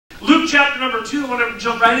chapter number 2, I want to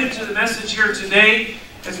jump right into the message here today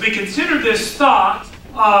as we consider this thought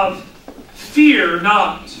of fear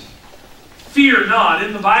not. Fear not.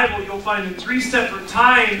 In the Bible, you'll find in 3 separate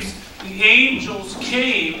times the angels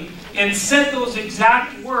came and said those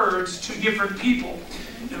exact words to different people.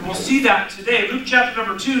 And we'll see that today. Luke chapter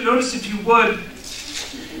number 2, notice if you would,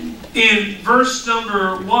 in verse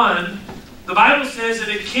number 1, the Bible says that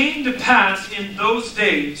it came to pass in those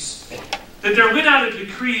days that there went out a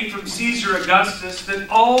decree from Caesar Augustus that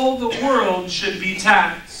all the world should be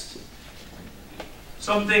taxed.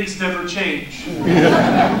 Some things never change.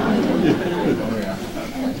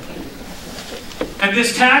 And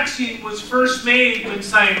this taxing was first made when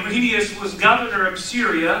Cyrenius was governor of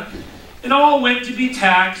Syria, and all went to be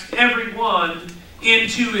taxed, every one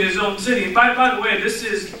into his own city. And by the way, this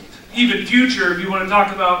is even future, if you want to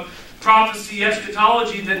talk about prophecy,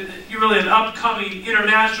 eschatology, that you're really an upcoming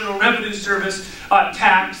International Revenue Service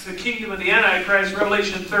tax, the kingdom of the Antichrist,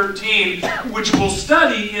 Revelation 13, which we'll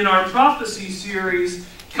study in our prophecy series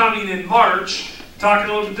coming in March. Talking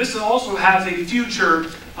a little bit, this also has a future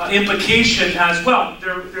implication as well.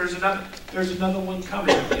 There's another one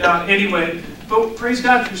coming. Anyway, but praise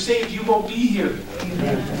God, if you're saved, you won't be here.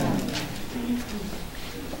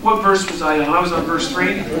 What verse was I on? I was on verse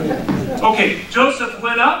 3. Okay, Joseph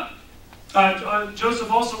went up. Joseph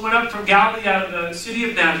also went up from Galilee out of the city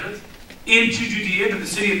of Nazareth into Judea, to the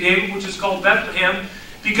city of David, which is called Bethlehem,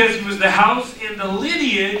 because he was the house in the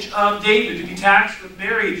lineage of David, to be taxed with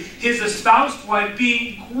Mary, his espoused wife,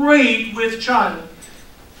 being great with child.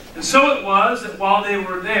 And so it was that while they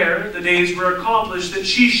were there, the days were accomplished that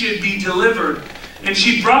she should be delivered. And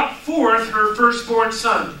she brought forth her firstborn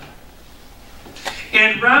son,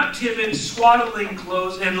 and wrapped him in swaddling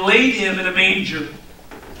clothes, and laid him in a manger,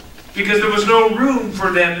 because there was no room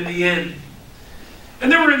for them in the inn. And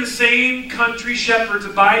there were in the same country shepherds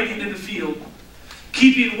abiding in the field,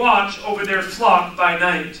 keeping watch over their flock by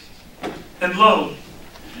night. And lo,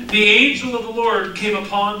 the angel of the Lord came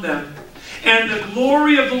upon them, and the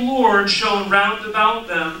glory of the Lord shone round about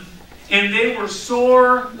them, and they were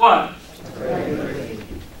sore, what?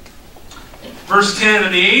 Verse 10,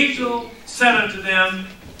 and the angel said unto them,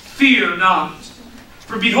 fear not.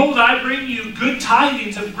 For behold, I bring you good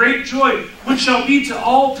tidings of great joy, which shall be to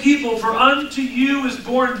all people. For unto you is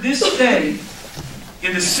born this day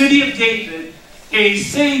in the city of David a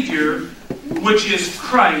Savior, which is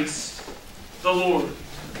Christ the Lord.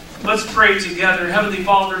 Let's pray together. Heavenly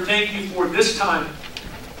Father, thank you for this time.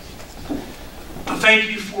 I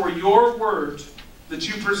thank you for your word that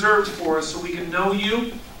you preserved for us so we can know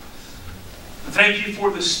you. I thank you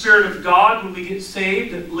for the Spirit of God when we get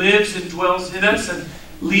saved that lives and dwells in us and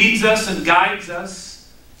leads us and guides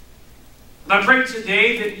us. And I pray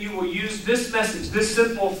today that you will use this message, this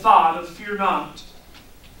simple thought of fear not,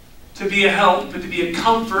 to be a help and to be a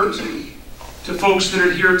comfort to folks that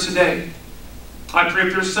are here today. I pray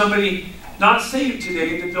if there's somebody not saved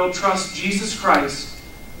today, that they'll trust Jesus Christ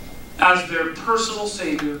as their personal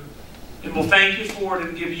Savior. And we'll thank you for it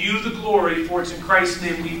and give you the glory, for it's in Christ's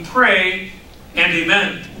name we pray, and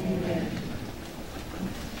amen. Amen.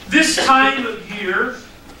 This time of year,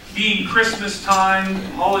 being Christmas time,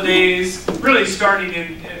 holidays, really starting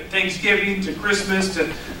in Thanksgiving to Christmas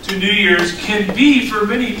to New Year's, can be, for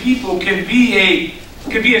many people, can be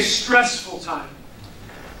a stressful time.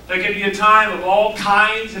 There can be a time of all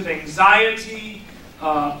kinds of anxiety,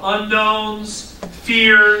 unknowns,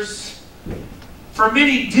 fears, for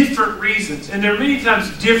many different reasons. And they're many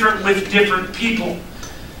times different with different people.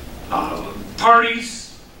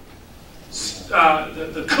 Parties,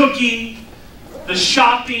 the cooking, the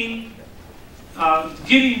shopping,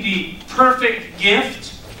 getting the perfect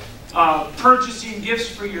gift, purchasing gifts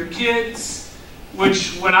for your kids,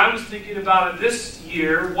 which when I was thinking about it this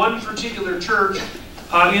year, one particular church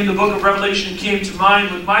in the book of Revelation came to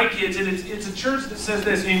mind with my kids, and it's a church that says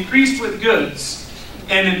this: increased with goods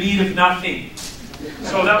and in need of nothing.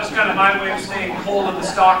 So that was kind of my way of saying hole in the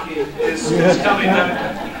stocking is coming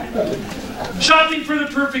up. Shopping for the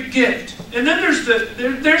perfect gift. And then there's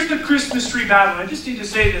the Christmas tree battle. I just need to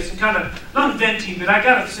say this and kind of, not venting, but I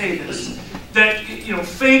got to say this. That,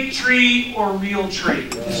 fake tree or real tree.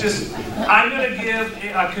 It's just, I'm going to give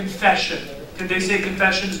a confession. Did they say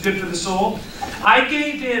confession is good for the soul? I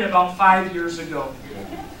gave in about 5 years ago.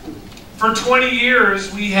 For 20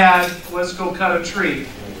 years, we had, let's go cut a tree.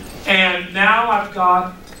 And now I've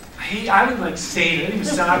got, I don't like saying it,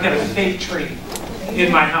 I've got a fake tree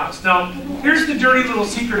in my house. Now, here's the dirty little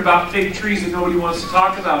secret about fake trees that nobody wants to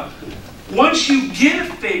talk about. Once you get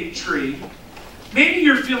a fake tree, maybe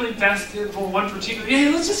you're feeling festive or one particular,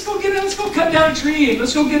 hey, let's go cut down a tree,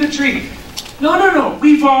 let's go get a tree. No,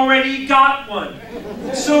 we've already got one.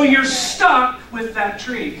 So you're stuck with that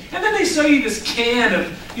tree. And then they sell you this can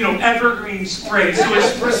of, evergreen spray, so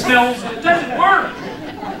it smells, it doesn't work.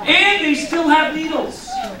 And they still have needles.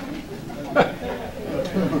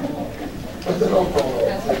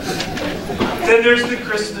 Then there's the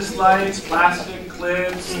Christmas lights, plastic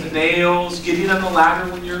clips, the nails, getting on the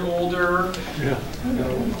ladder when you're older. Yeah.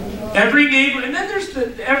 Every neighbor, and then there's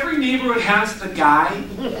every neighborhood has the guy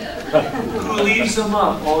who leaves them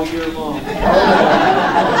up all year long.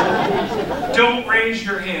 Don't raise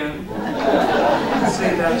your hand.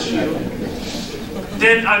 Say that's you.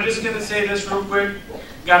 Then I'm just going to say this real quick.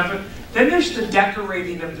 Then there's the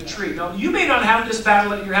decorating of the tree. Now, you may not have this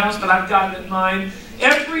battle at your house, but I've got it in mine.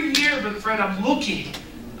 Every year, Brother Fred, I'm looking.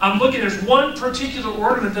 There's one particular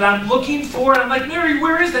ornament that I'm looking for, and I'm like, Mary,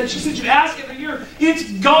 where is that? She said, you ask every year.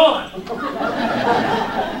 It's gone.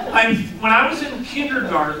 When I was in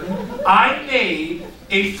kindergarten, I made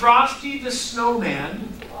a Frosty the Snowman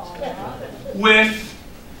with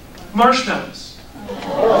marshmallows.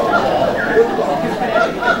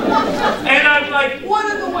 And I'm like, what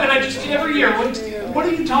in the way? And I just, every year, what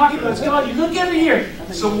are you talking about? It's gone. You look every year.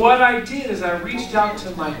 So what I did is I reached out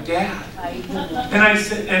to my dad. And I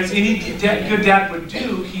said, as any good dad would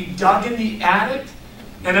do, he dug in the attic.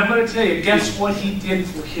 And I'm going to tell you, guess what he did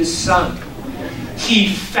for his son? He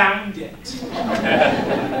found it.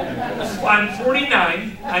 I'm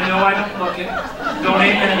 49. I know I don't look it. Don't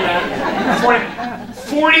amen that.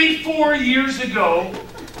 44 years ago,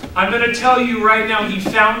 I'm going to tell you right now, he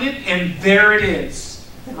found it, and there it is.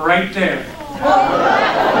 Right there. That's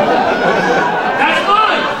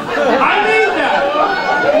mine. I made that.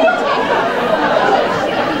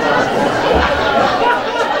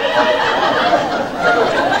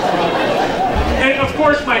 And of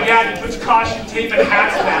course, my dad puts caution tape and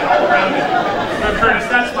hazmat all around it. But Curtis,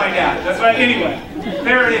 that's my dad. That's right. Anyway,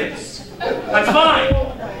 there it is. That's mine.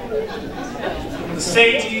 I'm going to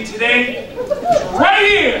say to you today, right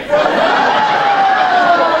here.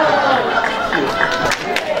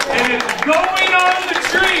 And it's going on the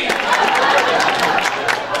tree.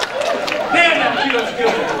 Man, that feels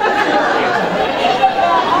good.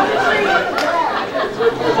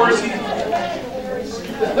 Of course,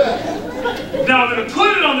 now I'm going to put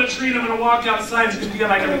it on the tree and I'm going to walk outside. It's going to be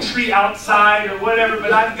like a tree outside or whatever,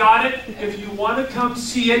 but I've got it. If you want to come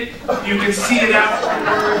see it, you can see it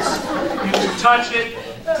afterwards. You can touch it.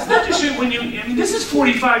 It's not just when this is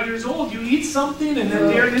 45 years old. You eat something and then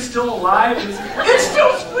there it is still alive. It's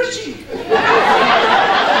still squishy.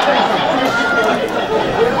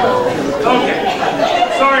 Okay.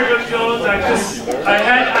 Sorry, Brother Jones.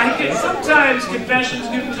 I get sometimes confessions.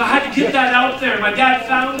 I had to get that out there. My dad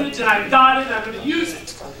found it and I got it and I'm going to use it.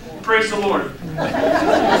 Praise the Lord.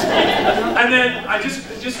 And then I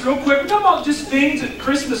just real quick, we're talking about just things at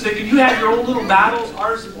Christmas. You have your own little battles.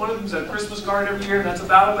 Ours, one of them is a Christmas card every year, and that's a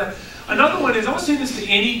battle. But another one is, I want to say this to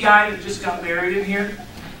any guy that just got married in here.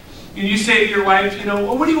 And you say to your wife,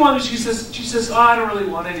 well, what do you want? And she says, oh, I don't really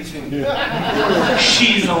want anything.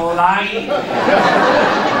 She's lying.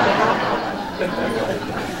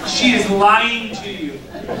 She is lying to you.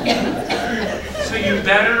 So you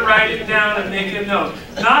better write it down and make a note.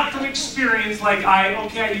 Not from experience, like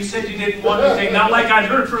okay, you said you didn't want anything. Not like I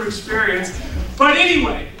heard from experience. But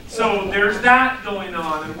anyway, so there's that going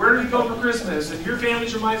on. And where do we go for Christmas? And your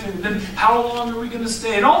families are my family. Then how long are we going to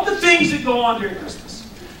stay? And all the things that go on during Christmas.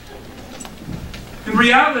 In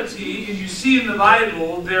reality, as you see in the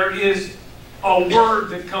Bible, there is a word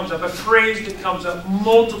that comes up, a phrase that comes up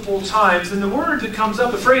multiple times. And the word that comes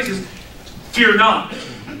up, the phrase is, fear not.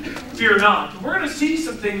 Fear not. We're going to see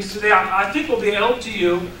some things today I think will be a help to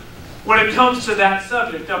you when it comes to that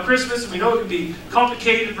subject. Now, Christmas, we know it can be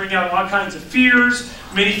complicated and bring out all kinds of fears.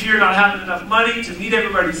 Many fear not having enough money to meet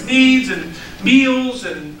everybody's needs and meals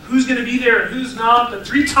and who's going to be there and who's not. But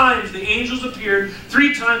 3 times the angels appeared.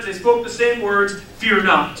 3 times they spoke the same words, fear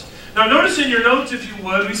not. Now, notice in your notes, if you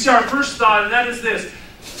would, we see our first thought, and that is this.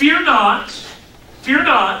 Fear not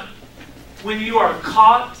when you are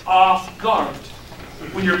caught off guard.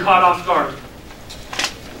 When you're caught off guard.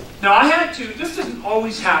 Now this doesn't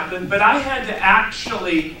always happen, but I had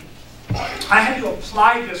to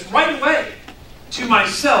apply this right away to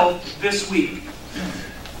myself this week.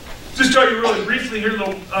 Just tell you really briefly here,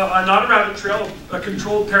 not a rabbit trail, a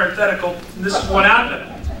controlled parenthetical, and this is what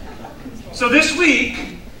happened. So this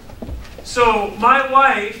week, my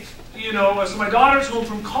wife, so my daughter's home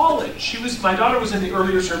from college. My daughter was in the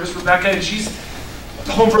earlier service, Rebecca, and she's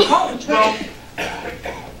home from college. Well,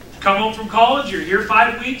 come home from college, you're here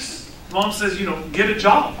 5 weeks, Mom says, get a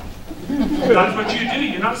job. That's what you do.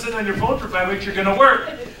 You're not sitting on your phone for 5 weeks, you're going to work.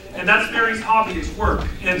 And that's Mary's hobby, is work.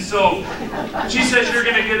 And so she says, you're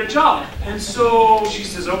going to get a job. And so she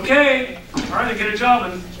says, okay, all right, I get a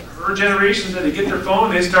job. And her generation, they get their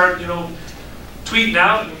phone, they start, tweeting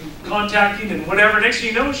out and contacting and whatever. Next thing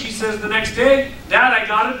you know, she says the next day, Dad, I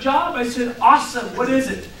got a job. I said, awesome, what is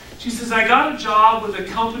it? She says, I got a job with a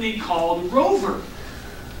company called Rover.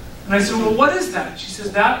 And I said, well, what is that? She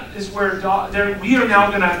says, that is where we are now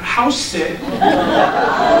going to house sit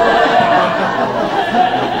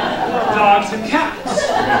dogs and cats.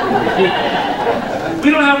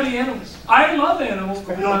 We don't have any animals. I love animals,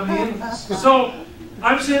 but we don't have any animals. So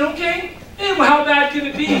I'm saying, okay, hey, well, how bad can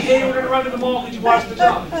it be? Hey, we're going to run to the mall. Could you watch the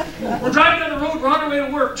job? We're driving down the road. We're on our way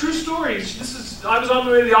to work. True story. I was on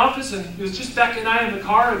my way to the office, and it was just Becca and I in the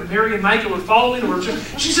car, and Mary and Micah were following. And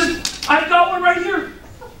she said, I've got one right here.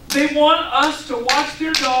 They want us to watch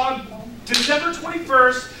their dog December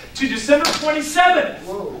 21st to December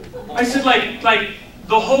 27th. I said, like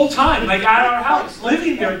the whole time, like at our house,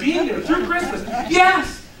 living there, being there through Christmas.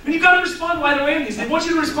 Yes. And you got to respond right away. And they said, I want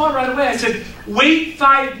you to respond right away. I said, wait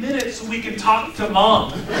 5 minutes so we can talk to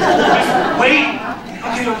Mom. Just wait.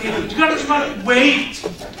 Okay. You got to respond. Wait.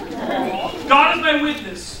 God is my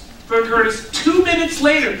witness, Brother Curtis. 2 minutes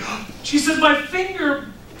later, she said, my finger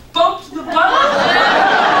bumped the button.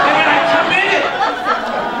 And I committed.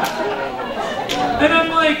 And I'm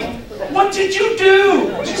like, what did you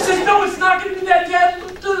do? She says, no, it's not going to be that, Dad.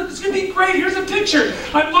 It's going to be great. Here's a picture.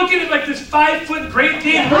 I'm looking at like this 5-foot Great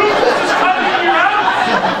Dane Rufus just coming in your house.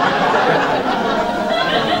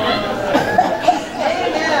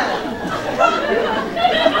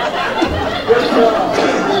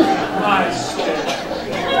 My soul.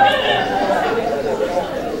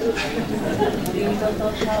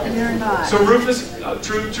 You're not. So Rufus,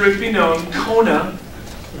 truth be known, Kona,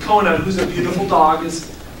 who's a beautiful dog,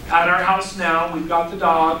 is at our house now. We've got the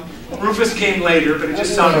dog. Rufus came later, but it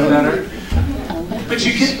just sounded better. But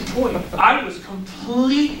you get the point. I was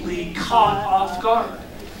completely caught off guard.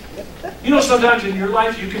 Sometimes in your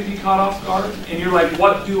life you can be caught off guard, and you're like,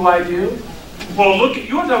 what do I do? Well,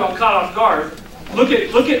 you want to talk about caught off guard. Look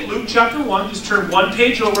at Luke chapter 1. Just turn one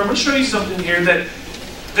page over. I'm going to show you something here that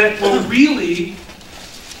will really,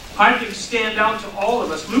 I think, stand out to all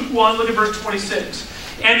of us. Luke 1, look at verse 26.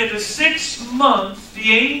 And in the 6th month,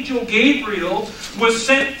 the angel Gabriel was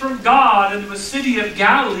sent from God into a city of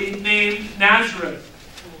Galilee named Nazareth,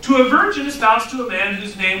 to a virgin espoused to a man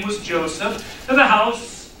whose name was Joseph, of the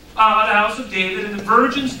house of David, and the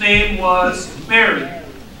virgin's name was Mary.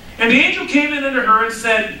 And the angel came in unto her and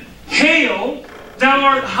said, Hail, thou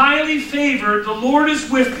art highly favored, the Lord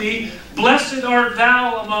is with thee, blessed art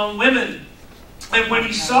thou among women. And when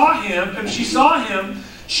she saw him,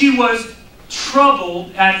 she was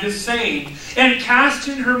troubled at his saying, and cast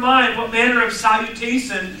in her mind what manner of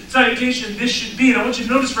salutation this should be. And I want you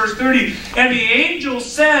to notice verse 30. And the angel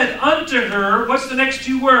said unto her, what's the next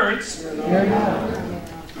two words?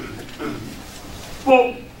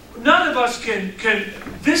 Well, none of us can,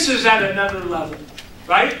 this is at another level,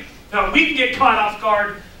 right? Now, we can get caught off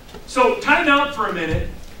guard. So, time out for a minute.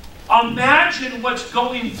 Imagine what's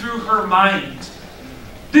going through her mind.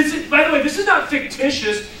 By the way, this is not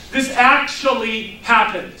fictitious. This actually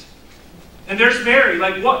happened. And there's Mary,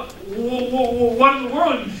 like, what in the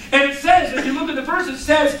world? And it says, if you look at the verse, it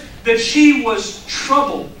says that she was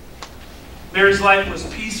troubled. Mary's life was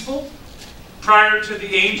peaceful prior to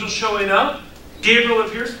the angel showing up. Gabriel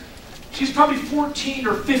appears. She's probably 14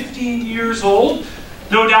 or 15 years old.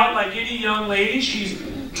 No doubt, like any young lady, she's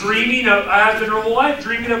dreaming of, as in her whole life,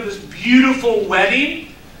 dreaming of this beautiful wedding.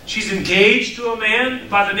 She's engaged to a man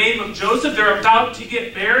by the name of Joseph. They're about to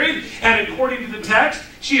get married. And according to the text,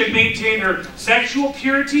 she had maintained her sexual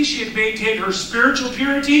purity. She had maintained her spiritual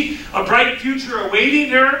purity. A bright future awaiting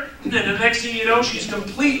her. And then the next thing you know, she's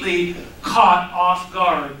completely caught off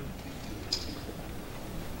guard.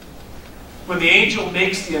 When the angel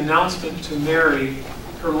makes the announcement to Mary,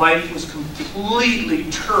 her life was completely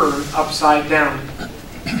turned upside down.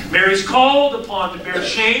 Mary's called upon to bear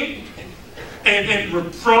shame and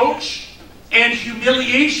reproach and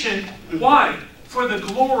humiliation. Why? For the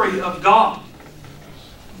glory of God.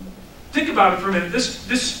 Think about it for a minute. This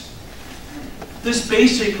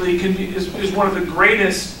basically is one of the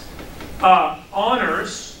greatest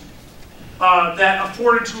honors that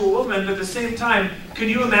afforded to a woman, but at the same time, can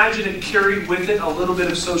you imagine it carried with it a little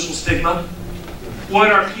bit of social stigma?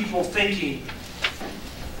 What are people thinking?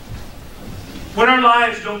 When our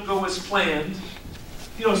lives don't go as planned,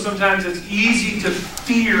 sometimes it's easy to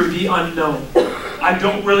fear the unknown. I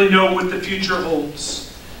don't really know what the future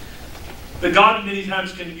holds. But God many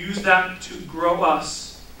times can use that to grow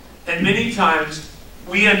us. And many times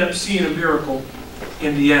we end up seeing a miracle.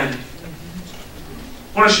 in the end.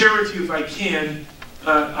 I want to share with you, if I can,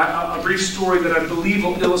 a brief story that I believe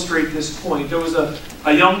will illustrate this point. There was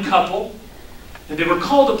a young couple, and they were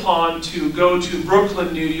called upon to go to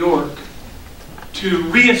Brooklyn, New York, to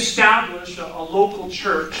reestablish a local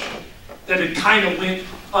church that had kind of went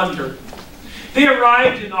under. They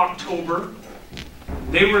arrived in October.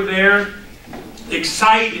 They were there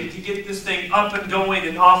excited to get this thing up and going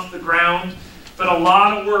and off the ground, but a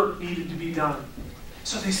lot of work needed to be done.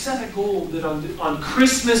 So they set a goal that on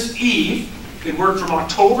Christmas Eve, they'd work from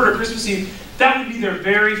October to Christmas Eve, that would be their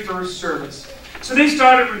very first service. So they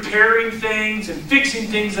started repairing things and fixing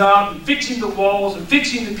things up and fixing the walls and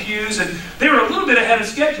fixing the pews, and they were a little bit ahead of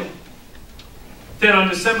schedule. Then on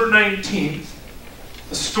December 19th,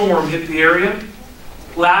 a storm hit the area,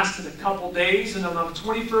 lasted a couple days, and on the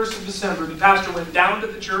 21st of December, the pastor went down to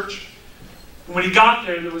the church. And when he got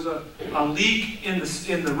there, there was a leak in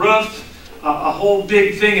the roof. A whole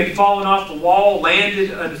big thing had fallen off the wall, landed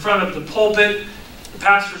in front of the pulpit. The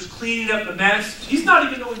pastor's cleaning up the mess. He's not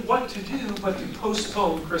even knowing what to do but to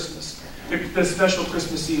postpone Christmas, the special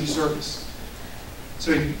Christmas Eve service.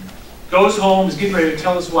 So he goes home, he's getting ready to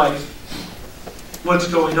tell his wife what's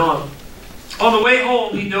going on. On the way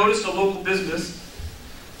home, he noticed a local business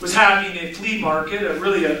was having a flea market,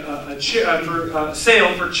 a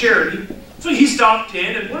sale for charity. So he stopped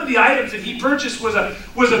in, and one of the items that he purchased was a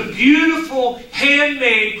beautiful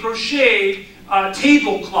handmade crocheted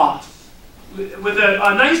tablecloth with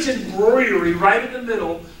a nice embroidery right in the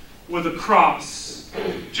middle with a cross.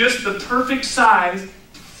 Just the perfect size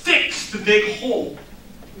to fix the big hole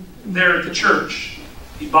there at the church.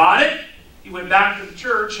 He bought it, he went back to the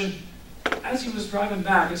church, and as he was driving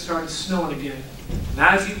back, it started snowing again. And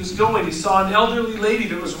as he was going, he saw an elderly lady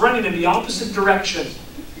that was running in the opposite direction.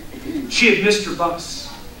 She had missed her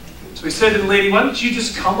bus. So he said to the lady, why don't you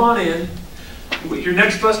just come on in? Your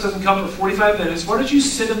next bus doesn't come for 45 minutes. Why don't you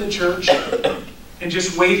sit in the church and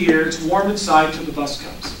just wait here? It's warm inside till the bus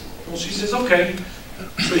comes. Well, she says, okay.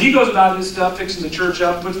 So he goes about his stuff, fixing the church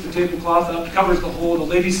up, puts the tablecloth up, covers the hole. The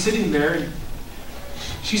lady's sitting there, and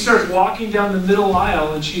she starts walking down the middle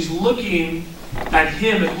aisle, and she's looking at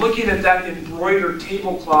him and looking at that embroidered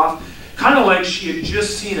tablecloth, kind of like she had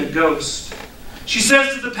just seen a ghost. She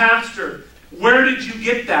says to the pastor, where did you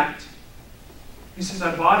get that? He says,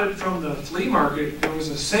 I bought it from the flea market. There was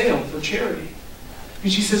a sale for charity.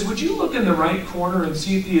 And she says, would you look in the right corner and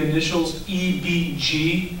see if the initials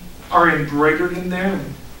EBG are embroidered in there?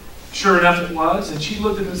 And sure enough, it was. And she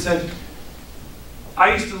looked at it and said,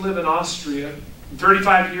 I used to live in Austria.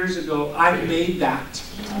 35 years ago, I made that.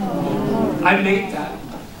 I made that.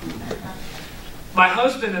 My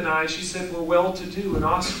husband and I, she said, were well-to-do in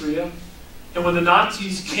Austria. And when the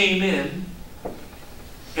Nazis came in,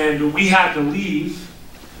 and we had to leave,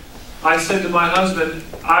 I said to my husband,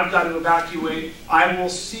 I've got to evacuate. I will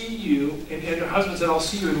see you. And her husband said, I'll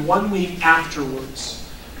see you in 1 week afterwards.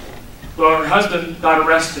 Well, her husband got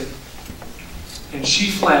arrested. And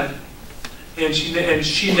she fled. And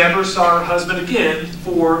she never saw her husband again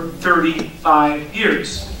for 35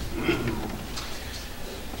 years.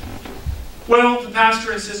 Well, the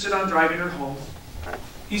pastor insisted on driving her home.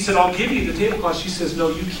 He said, I'll give you the tablecloth. She says, no,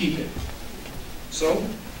 you keep it. So,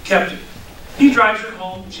 kept it. He drives her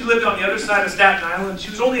home. She lived on the other side of Staten Island. She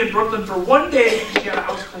was only in Brooklyn for 1 day because she had a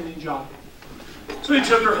house cleaning job. So he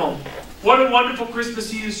took her home. What a wonderful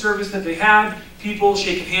Christmas Eve service that they had. People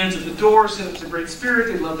shaking hands at the door, said it was a great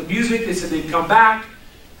spirit. They loved the music. They said they'd come back.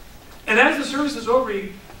 And as the service is over,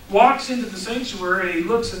 he walks into the sanctuary and he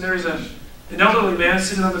looks, and there's an elderly man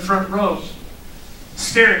sitting on the front row,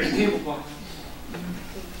 staring at the tablecloth.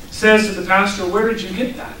 Says to the pastor, where did you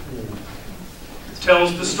get that?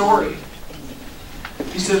 Tells the story.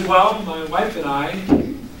 He says, well, my wife and I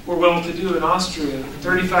were well-to-do in Austria.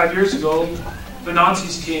 35 years ago, the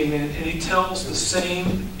Nazis came in, and he tells the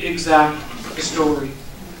same exact story.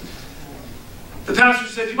 The pastor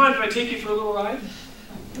said, do you mind if I take you for a little ride?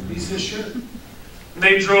 He says, sure. And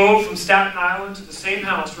they drove from Staten Island to the same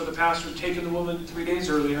house where the pastor had taken the woman 3 days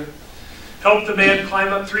earlier, helped the man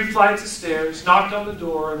climb up 3 flights of stairs, knocked on the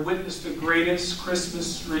door, and witnessed the greatest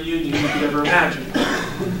Christmas reunion you could ever imagine.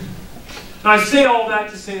 And I say all that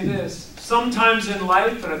to say this. Sometimes in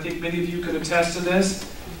life, and I think many of you could attest to this,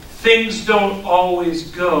 things don't always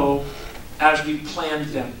go as we planned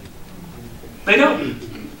them. They don't.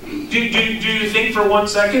 Do you think for 1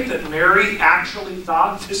 second that Mary actually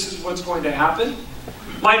thought this is what's going to happen?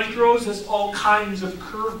 Life throws us all kinds of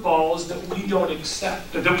curveballs that we don't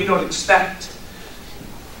expect.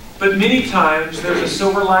 But many times there's a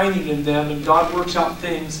silver lining in them, and God works out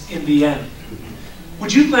things in the end.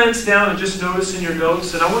 Would you glance down and just notice in your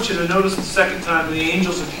notes, and I want you to notice the second time when the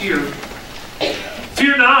angels appear.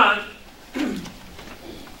 Fear not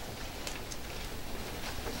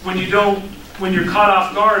when you're caught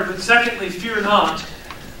off guard, but secondly, fear not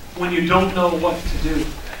when you don't know what to do.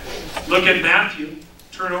 Look at Matthew.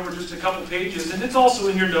 Turn over just a couple pages, and it's also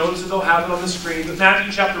in your notes, and they'll have it on the screen. But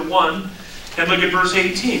Matthew chapter 1, and look at verse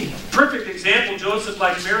 18. Perfect example. Joseph,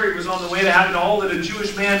 like Mary, was on the way to having all that a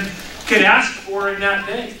Jewish man could ask for in that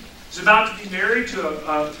day. He's about to be married to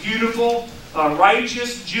a beautiful,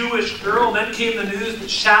 righteous Jewish girl. And then came the news that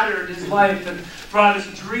shattered his life and brought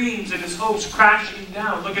his dreams and his hopes crashing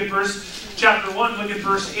down. Look at chapter 1, look at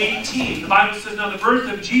verse 18. The Bible says, now the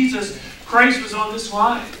birth of Jesus Christ was on this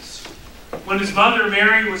wise. When his mother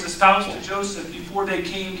Mary was espoused to Joseph, before they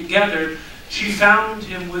came together, she found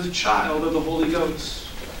him with child of the Holy Ghost.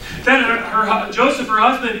 Then Joseph, her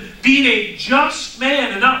husband, being a just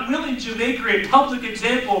man and not willing to make her a public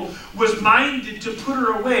example, was minded to put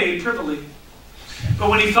her away privily. But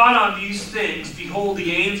when he thought on these things, behold,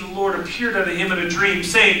 the angel of the Lord appeared unto him in a dream,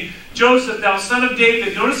 saying, Joseph, thou son of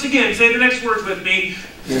David, notice again, say the next words with me,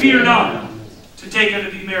 fear not to take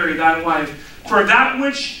unto thee Mary, thy wife, for that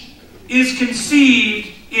which is conceived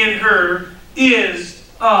in her is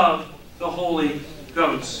of the Holy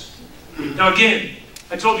Ghost. Now again,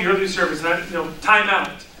 I told you earlier service, time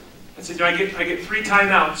out. I said, I get 3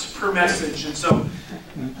 timeouts per message. And so,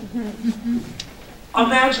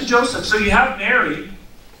 imagine Joseph. So you have Mary,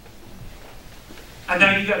 and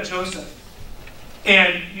now you got Joseph.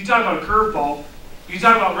 And you talk about a curveball. You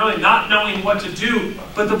talk about really not knowing what to do.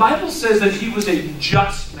 But the Bible says that he was a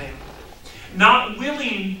just man. Not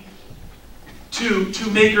willing to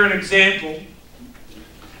make her an example.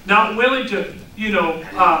 Not willing to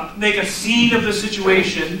make a scene of the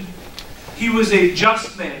situation. He was a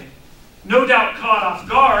just man. No doubt caught off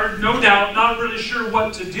guard. No doubt not really sure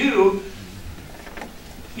what to do.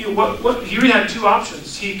 He had 2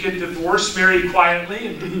 options. He could divorce Mary quietly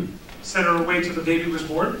and send her away till the baby was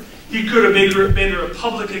born. He could have made her a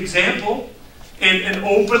public example and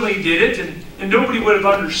openly did it, and nobody would have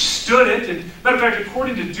understood it. And matter of fact,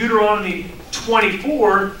 according to Deuteronomy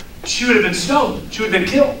 24, she would have been stoned. She would have been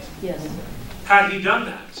killed. Yes. Had he done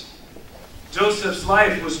that. Joseph's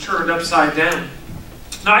life was turned upside down.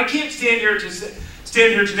 Now, I can't stand here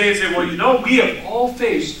today and say, well, we have all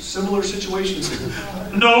faced similar situations.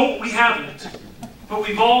 No, we haven't. But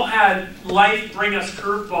we've all had life bring us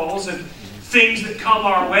curveballs and things that come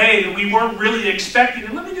our way that we weren't really expecting.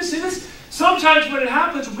 And let me just say this. Sometimes when it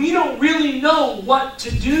happens, we don't really know what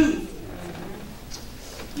to do.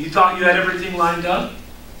 You thought you had everything lined up.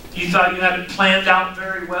 You thought you had it planned out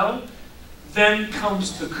very well. Then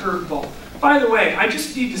comes the curveball. By the way, I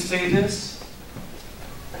just need to say this.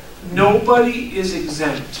 Nobody is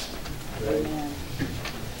exempt.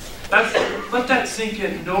 Let that sink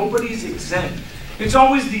in. Nobody's exempt. It's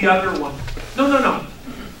always the other one. No.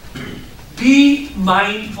 Be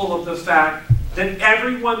mindful of the fact that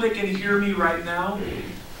everyone that can hear me right now,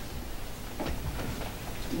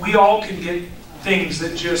 we all can get things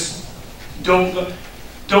that just don't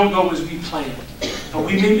go as we planned.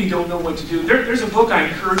 We maybe don't know what to do. There's a book I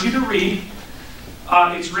encourage you to read.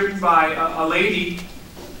 It's written by a lady,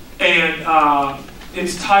 and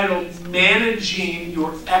it's titled Managing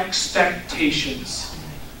Your Expectations.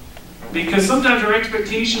 Because sometimes our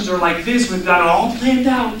expectations are like this. We've got it all planned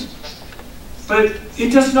out. But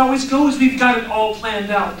it doesn't always go as we've got it all planned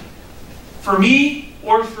out. For me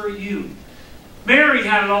or for you. Mary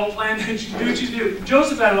had it all planned out. She knew what she did.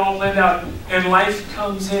 Joseph had it all planned out. And life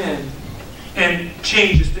comes in and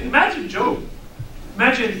changes things. Imagine Job.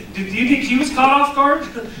 Imagine, do you think he was caught off guard?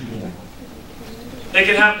 It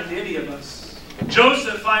can happen to any of us.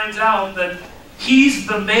 Joseph finds out that he's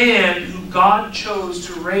the man who God chose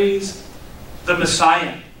to raise the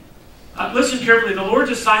Messiah. Listen carefully. The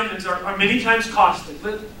Lord's assignments are many times costly.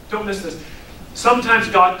 Don't miss this. Sometimes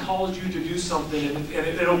God calls you to do something and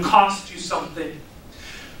it'll cost you something.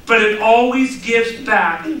 But it always gives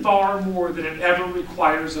back far more than it ever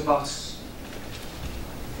requires of us.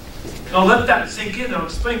 Now let that sink in. I'll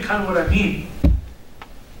explain kind of what I mean.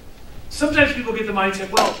 Sometimes people get the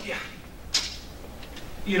mindset, well, yeah,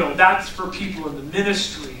 that's for people in the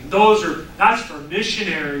ministry. That's for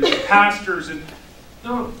missionaries and pastors. And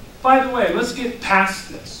no, by the way, let's get past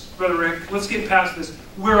this, Brother Rick. Let's get past this.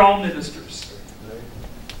 We're all ministers.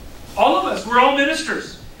 All of us. We're all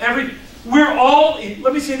ministers. Let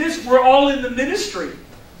me say this. We're all in the ministry.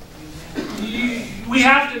 We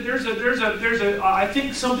have to. I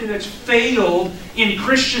think something that's fatal in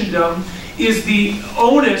Christendom is the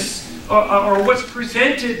onus or what's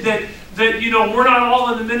presented that that, we're not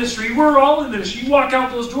all in the ministry. We're all in the ministry. You walk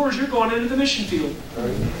out those doors, you're going into the mission field.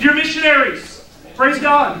 You're missionaries. Praise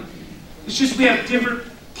God. It's just we have different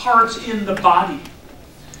parts in the body.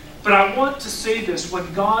 But I want to say this.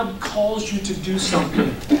 When God calls you to do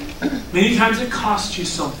something, many times it costs you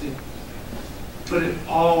something. But it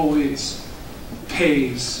always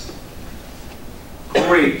pays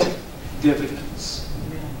great dividends.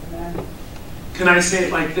 Can I say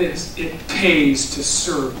it like this? It pays to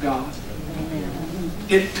serve God.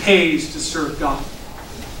 It pays to serve God.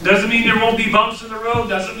 Doesn't mean there won't be bumps in the road.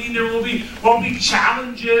 Doesn't mean there won't be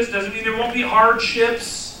challenges. Doesn't mean there won't be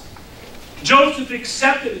hardships. Joseph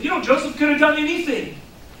accepted it. Joseph could have done anything.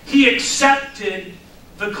 He accepted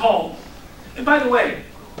the call. And by the way,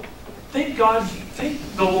 thank God, thank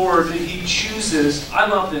the Lord that He chooses, I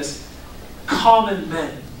love this, common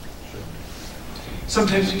men.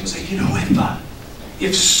 Sometimes people say,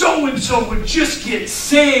 if so-and-so would just get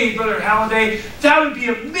saved, Brother Halliday, that would be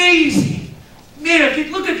amazing. Man, if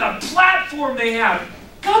you look at the platform they have,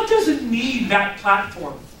 God doesn't need that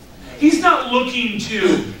platform. He's not looking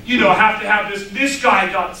to, have to have this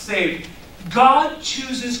guy got saved. God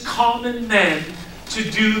chooses common men to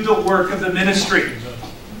do the work of the ministry.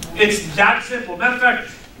 It's that simple. Matter of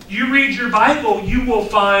fact, you read your Bible, you will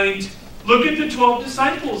find, look at the 12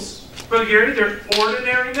 disciples. Brother Gary, they're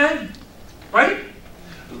ordinary men. Right?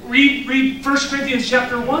 Read 1 Corinthians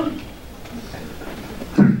chapter 1.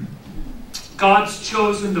 God's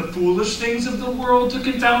chosen the foolish things of the world to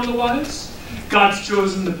confound the wise. God's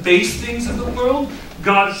chosen the base things of the world.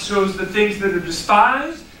 God's chose the things that are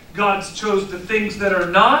despised. God's chose the things that are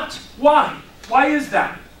not. Why? Why is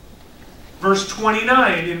that? Verse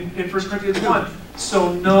 29 in 1 Corinthians 1.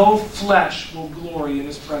 So no flesh will glory in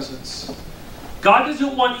His presence. God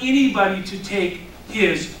doesn't want anybody to take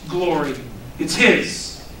His glory. It's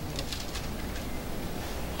His.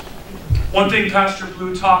 One thing Pastor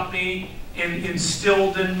Blue taught me and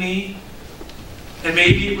instilled in me, and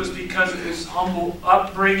maybe it was because of his humble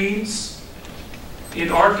upbringings in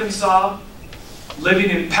Arkansas, living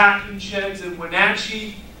in packing sheds in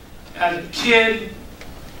Wenatchee as a kid,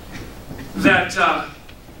 that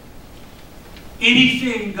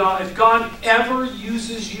if God ever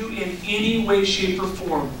uses you in any way, shape, or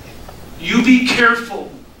form, you be careful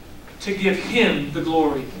to give Him the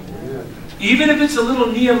glory. Even if it's a little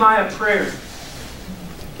Nehemiah prayer,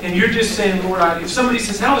 and you're just saying, Lord, if somebody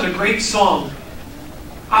says, that was a great song.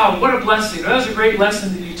 Oh, what a blessing. That was a great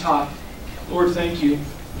lesson that you taught. Lord, thank you.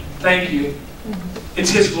 Thank you. It's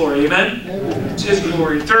His glory. Amen? Amen. It's His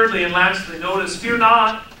glory. Thirdly and lastly, notice, fear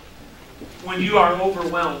not when you are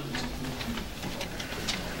overwhelmed.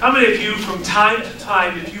 How many of you, from time to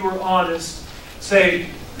time, if you were honest, say,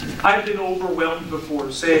 I've been overwhelmed before?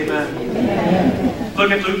 Say amen. Amen. Look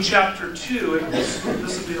at Luke chapter 2. And this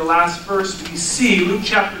will be the last verse we see. Luke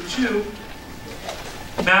chapter 2.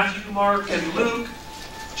 Matthew, Mark, and Luke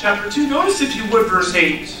chapter 2. Notice, if you would, verse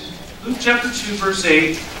 8. Luke chapter 2, verse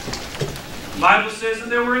 8. The Bible says,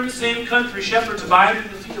 and there were in the same country shepherds abiding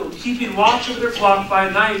in the field, keeping watch over their flock by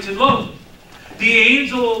night. And lo, the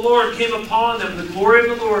angel of the Lord came upon them. The glory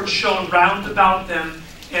of the Lord shone round about them,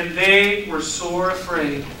 and they were sore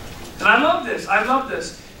afraid. And I love this. I love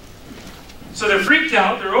this. So they're freaked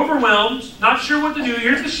out. They're overwhelmed. Not sure what to do.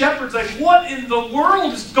 Here's the shepherds like, what in the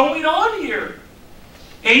world is going on here?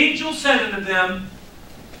 Angel said unto them,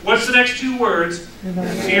 what's the next two words?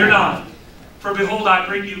 Fear not. For behold, I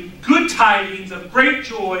bring you good tidings of great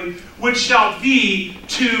joy, which shall be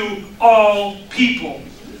to all people.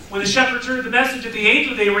 When the shepherds heard the message of the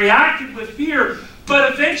angel, they reacted with fear.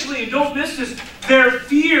 But eventually, and don't miss this, their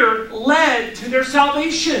fear led to their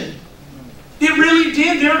salvation. It really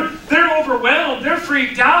did. They're overwhelmed. They're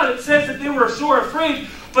freaked out. It says that they were sore afraid.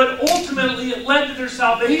 But ultimately, it led to their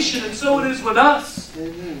salvation. And so it is with us.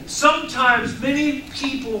 Amen. Sometimes many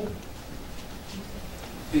people,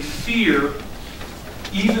 they fear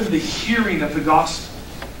even the hearing of the gospel.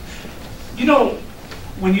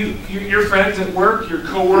 When your friends at work, your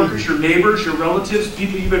coworkers, your neighbors, your relatives,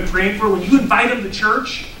 people you've been praying for, when you invite them to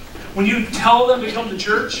church, when you tell them to come to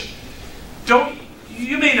church,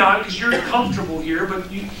 you may not because you're comfortable here,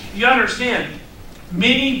 but you understand,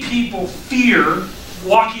 many people fear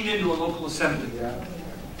walking into a local assembly.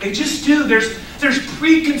 They just do. There's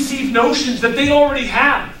preconceived notions that they already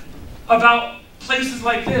have about places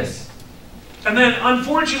like this. And then,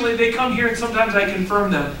 unfortunately, they come here and sometimes I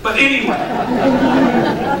confirm them. But anyway.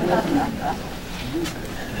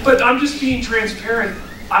 But I'm just being transparent.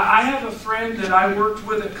 I have a friend that I worked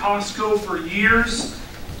with at Costco for years.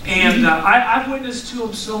 And I've witnessed to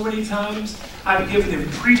him so many times. I've given him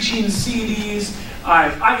preaching CDs. I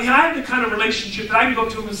have the kind of relationship that I can go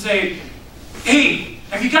to him and say, hey,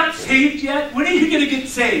 have you got saved yet? When are you going to get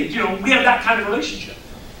saved? You know, we have that kind of relationship.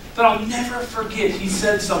 But I'll never forget, he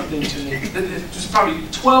said something to me. Just probably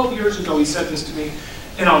 12 years ago he said this to me,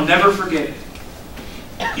 and I'll never forget it.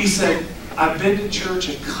 He said, I've been to church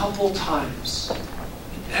a couple times.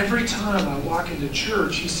 Every time I walk into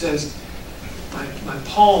church, he says, my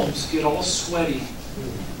palms get all sweaty.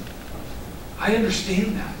 I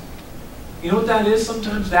understand that. You know what that is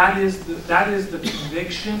sometimes? That is the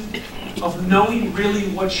conviction of knowing really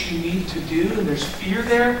what you need to do, and there's fear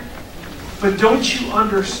there. But don't you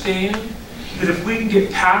understand that if we can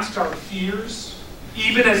get past our fears,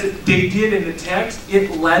 even as they did in the text,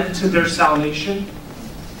 it led to their salvation?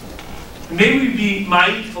 May we be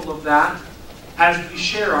mindful of that as we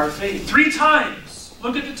share our faith. 3 times,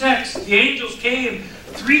 look at the text, the angels came.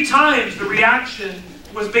 3 times the reaction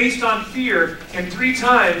was based on fear, and 3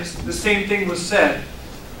 times the same thing was said.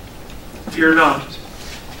 Fear not.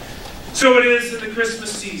 So it is in the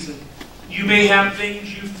Christmas season. You may have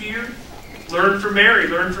things you fear. Learn from Mary,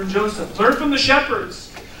 learn from Joseph, learn from the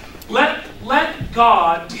shepherds. Let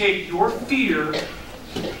God take your fear,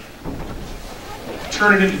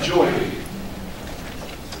 turn it into joy.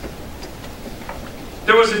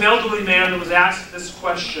 There was an elderly man that was asked this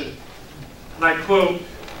question, and I quote,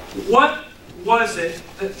 what was it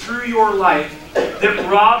that through your life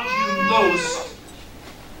that robbed you most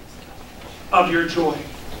of your joy?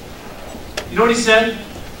 You know what he said?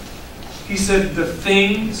 He said, the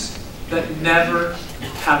things that never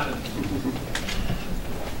happened.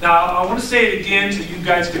 Now, I want to say it again so you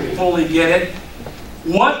guys can fully get it.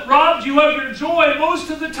 What robbed you of your joy most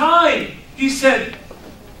of the time? He said,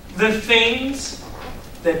 the things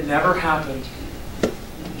that never happened.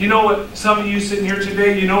 You know what, some of you sitting here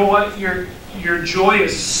today, you know what? Your joy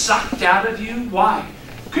is sucked out of you. Why?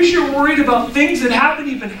 Because you're worried about things that haven't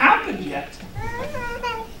even happened yet.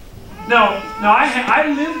 Now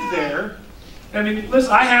I lived there. I mean,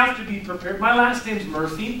 listen, I have to be prepared. My last name's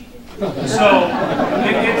Murphy. So,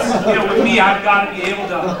 it's, you know, with me, I've got to be able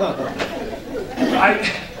to...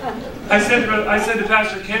 I said to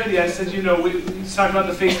Pastor Kennedy, I said, you know, he's talking about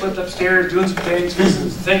the facelift upstairs, doing some things, fixing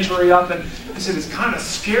the sanctuary up, and I said, it's kind of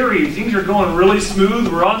scary. Things are going really smooth.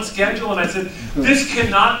 We're on schedule. And I said, this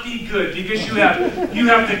cannot be good because you have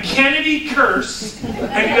the Kennedy curse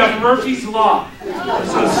and you have Murphy's Law.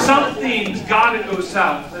 So something's got to go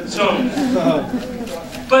south. And so,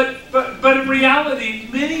 but in reality,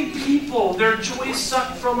 many people, their joy is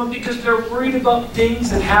sucked from them because they're worried about things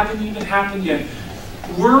that haven't even happened yet.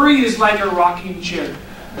 Worry is like a rocking chair.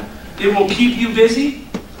 It will keep you busy,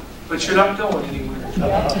 but you're not going anywhere.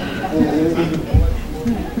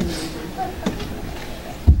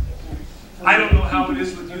 I don't know how it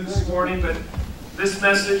is with you this morning, but this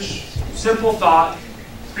message, simple thought,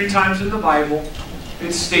 3 times in the Bible,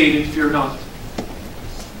 it's stated, fear not.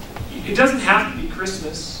 It doesn't have to be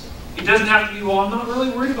Christmas. It doesn't have to be, well, I'm not really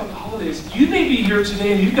worried about the holidays. You may be here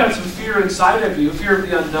today and you've got some fear inside of you, fear of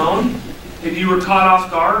the unknown. If you were caught off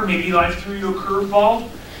guard, maybe life threw you a curveball.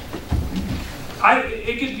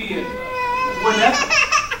 It could be whatever.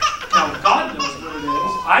 Now, God knows what it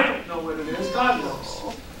is. I don't know what it is. God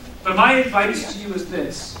knows. But my advice to you is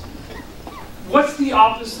this. What's the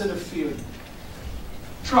opposite of fear?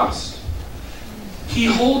 Trust. He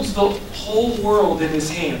holds the whole world in his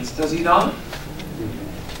hands, does he not?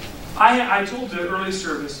 I told the early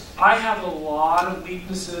service, I have a lot of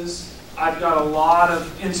weaknesses. I've got a lot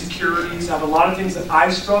of insecurities. I have a lot of things that I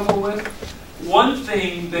struggle with. One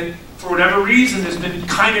thing that, for whatever reason, has been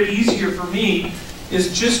kind of easier for me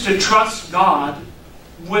is just to trust God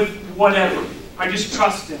with whatever. I just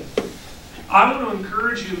trust Him. I want to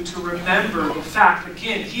encourage you to remember the fact,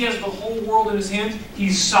 again, He has the whole world in His hands.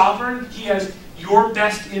 He's sovereign. He has your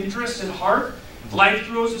best interests at heart. If life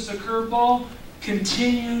throws us a curveball,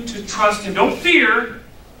 continue to trust Him. Don't fear,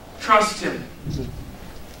 trust Him.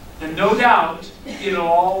 And no doubt, it'll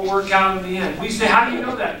all work out in the end. We say, how do you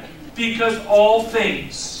know that? Because all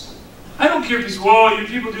things. I don't care if you say, whoa, you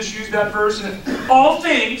people just use that verse. All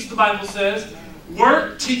things, the Bible says,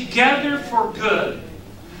 work together for good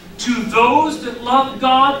to those that love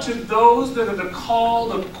God, to those that are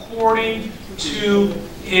called according to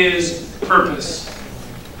His purpose.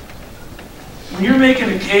 When you're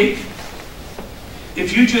making a cake,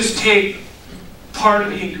 if you just take part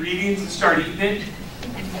of the ingredients and start eating it,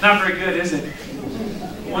 not very good, is it?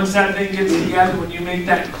 Once that thing gets together, when you make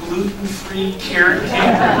that gluten-free carrot cake,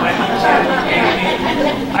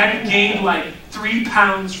 I've gained like 3 3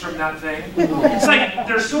 pounds from that thing. It's like,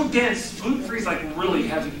 they're so dense. Gluten-free is like really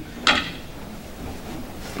heavy.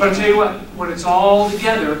 But I tell you what, when it's all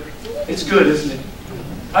together, it's good, isn't it?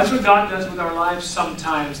 That's what God does with our lives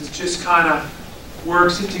sometimes. It just kind of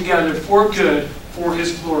works it together for good, for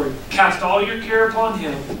His glory. Cast all your care upon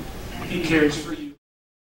Him. He cares for you.